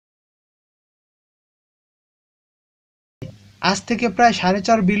আজ থেকে প্রায়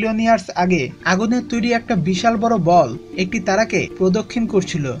 4.5 বিলিয়ন ইয়ার্স আগে আগুনের তৈরি একটা বিশাল বড় বল একটি তারাকে প্রদক্ষিণ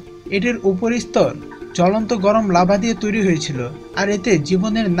করছিল। এটির উপরিস্তর জ্বলন্ত গরম লাভা দিয়ে তৈরি হয়েছিল, আর এতে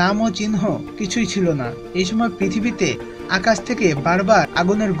জীবনের নাম ও চিহ্ন কিছুই ছিল না। এই সময় পৃথিবীতে আকাশ থেকে বারবার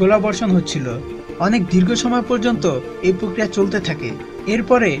আগুনের গোলা বর্ষণ হচ্ছিল। অনেক দীর্ঘ সময় পর্যন্ত এই প্রক্রিয়া চলতে থাকে।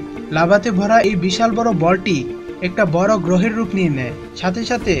 এরপরে লাভাতে ভরা এই বিশাল বড় বলটি একটা বড় গ্রহের রূপ নিয়ে নেয়। সাথে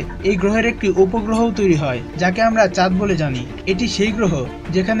সাথে এই গ্রহের একটি উপগ্রহও তৈরি হয়, যাকে আমরা চাঁদ বলে জানি। এটি সেই গ্রহ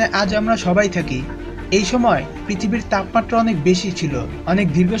যেখানে আজ আমরা সবাই থাকি। এই সময় পৃথিবীর তাপমাত্রা অনেক বেশি ছিল। অনেক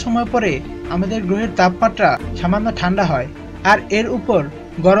দীর্ঘ সময় পরে আমাদের গ্রহের তাপমাত্রা সামান্য ঠান্ডা হয়, আর এর উপর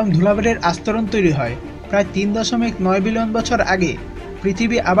গরম ধুলাবালির আস্তরণ তৈরি হয়। প্রায় 3.9 বিলিয়ন বছর আগে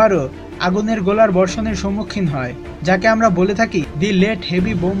পৃথিবী আবারও আগুনের গোলার বর্ষণের সম্মুখীন হয়, যাকে আমরা বলে থাকি দি লেট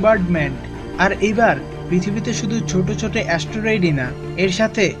হেভি বোম্বার্ডমেন্ট। আর এইবার পৃথিবীতে শুধু ছোট ছোট অ্যাস্টেরয়েডই না, এর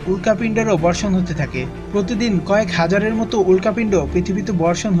সাথে উল্কাপিণ্ডেরও বর্ষণ হতে থাকে। প্রতিদিন কয়েক হাজারের মতো উল্কাপিণ্ড পৃথিবীতে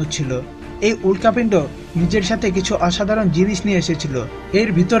বর্ষণ হচ্ছিল। এই উল্কাপিণ্ড নিজের সাথে কিছু অসাধারণ জিনিস নিয়ে এসেছিল। এর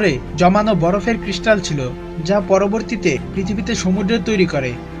ভিতরে জমানো বরফের ক্রিস্টাল ছিল, যা পরবর্তীতে পৃথিবীতে সমুদ্র তৈরি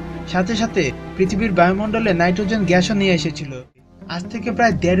করে। সাথে সাথে পৃথিবীর বায়ুমণ্ডলে নাইট্রোজেন গ্যাসও নিয়ে এসেছিল। আজ থেকে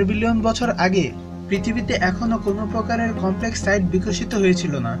প্রায় 1.5 বিলিয়ন বছর আগে পৃথিবীতে এখনো কোনো প্রকারের কমপ্লেক্স সাইট বিকশিত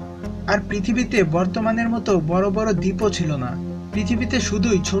হয়েছিল না, আর পৃথিবীতে বর্তমানের মতো বড় বড় দ্বীপও ছিল না। পৃথিবীতে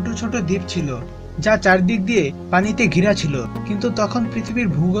শুধুই ছোট ছোট দ্বীপ ছিল, যা চারদিক দিয়ে পানিতে ঘেরা ছিল। কিন্তু তখন পৃথিবীর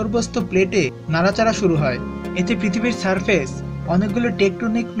ভূগর্ভস্থ প্লেটে নাড়াচাড়া শুরু হয়। এতে পৃথিবীর সারফেস অনেকগুলো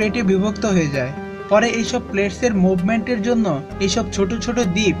টেকটনিক প্লেটে বিভক্ত হয়ে যায়। পরে এইসব প্লেটসের মুভমেন্টের জন্য এইসব ছোট ছোট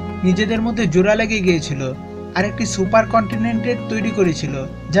দ্বীপ নিজেদের মধ্যে জোড়া লেগে গিয়েছিল, আর একটি সুপার কন্টিনেন্টের তৈরি করেছিল,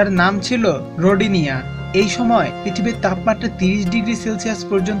 যার নাম ছিল রোডিনিয়া। এই সময় পৃথিবীর তাপমাত্রা 30 ডিগ্রি সেলসিয়াস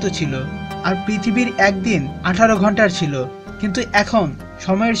পর্যন্ত ছিল, আর পৃথিবীর একদিন 18 ঘন্টার ছিল। কিন্তু এখন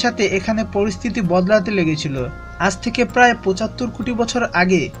সময়ের সাথে এখানে পরিস্থিতি বদলাতে লেগেছিল। আজ থেকে প্রায় 75 কোটি বছর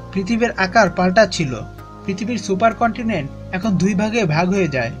আগে পৃথিবীর আকার পাল্টাচ্ছিল। পৃথিবীর সুপার কন্টিনেন্ট এখন 2 ভাগে ভাগ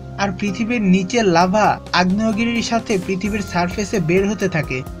হয়ে যায়, আর পৃথিবীর নিচের লাভা আগ্নেয়গিরির সাথে পৃথিবীর সারফেসে বের হতে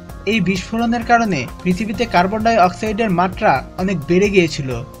থাকে। এই বিস্ফোরণের কারণে পৃথিবীতে কার্বন ডাই অক্সাইডের মাত্রা অনেক বেড়ে গিয়েছিল।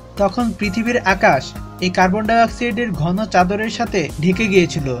 তখন পৃথিবীর আকাশ এই কার্বন ডাই অক্সাইডের ঘন চাদরের সাথে ঢেকে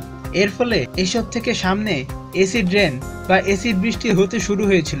গিয়েছিল। এর ফলে এসব থেকে সামনে অ্যাসিড রেন বা অ্যাসিড বৃষ্টি হতে শুরু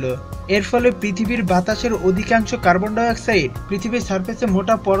হয়েছিল। এর ফলে পৃথিবীর বাতাসের অধিকাংশ কার্বন ডাই অক্সাইড পৃথিবীর সারফেসে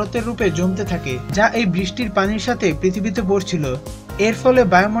মোটা পরতের রূপে জমতে থাকে, যা এই বৃষ্টির পানির সাথে পৃথিবীতে পড়ছিল। এর ফলে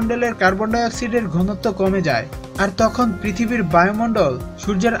বায়ুমণ্ডলের কার্বন ডাই অক্সাইডের ঘনত্ব কমে যায়, আর তখন পৃথিবীর বায়ুমণ্ডল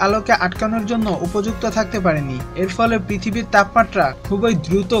সূর্যের আলোকে আটকানোর জন্য উপযুক্ত থাকতে পারেনি। এর ফলে পৃথিবীর তাপমাত্রা খুবই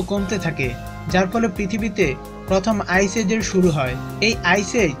দ্রুত কমতে থাকে, যার ফলে পৃথিবীতে প্রথম আইস এজের শুরু হয়। এই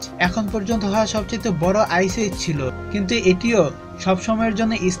আইস এজ এখন পর্যন্ত হওয়া সবচেয়ে বড় আইস এজ ছিল, কিন্তু এটিও সব সময়ের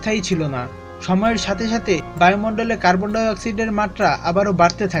জন্য স্থায়ী ছিল না। সময়ের সাথে সাথে বায়ুমণ্ডলে কার্বন ডাই অক্সাইডের মাত্রা আবারও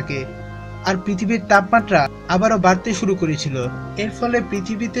বাড়তে থাকে, আর পৃথিবীর তাপমাত্রা আবারও বাড়তে শুরু করেছিল। এর ফলে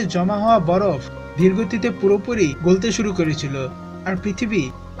পৃথিবীতে জমা হওয়া বরফ ধীরগতিতে পুরোপুরি গলতে শুরু করেছিল, আর পৃথিবী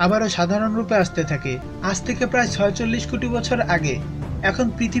আবারও সাধারণ রূপে আসতে থাকে। আজ থেকে প্রায় 46 কোটি বছর আগে এখন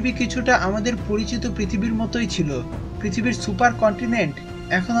পৃথিবী কিছুটা আমাদের পরিচিত পৃথিবীর মতোই ছিল। পৃথিবীর সুপার কন্টিনেন্ট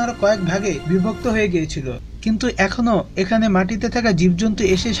এখন আরো কয়েক ভাগে বিভক্ত হয়ে গিয়েছিল, কিন্তু এখনো এখানে মাটিতে থাকা জীবজন্তু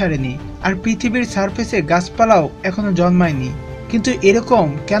এসে ছাড়েনি, আর পৃথিবীর সারফেসে গাছপালাও এখনো জন্মায়নি। কিন্তু এরকম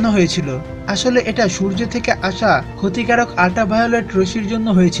কেন হয়েছিল? আসলে এটা সূর্য থেকে আসা ক্ষতিকারক আল্ট্রাভায়োলেট রশ্মির জন্য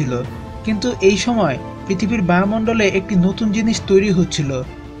হয়েছিল। কিন্তু এই সময় পৃথিবীর বায়ুমণ্ডলে একটি নতুন জিনিস তৈরি হচ্ছিল,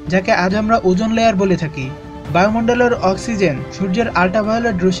 যাকে আজ আমরা ওজোন লেয়ার বলে থাকি। বায়ুমণ্ডলের অক্সিজেন সূর্যের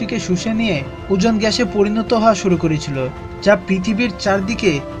আল্ট্রাভায়োলেট রশ্মিকে শুষে নিয়ে ওজোন গ্যাসে পরিণত হওয়া শুরু করেছিল, যা পৃথিবীর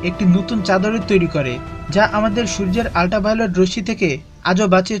চারদিকে একটি নতুন চাদর তৈরি করে, যা আমাদের সূর্যের আল্ট্রাভায়োলেট রশ্মি থেকে আজও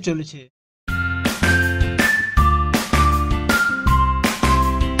বাঁচিয়ে চলেছে।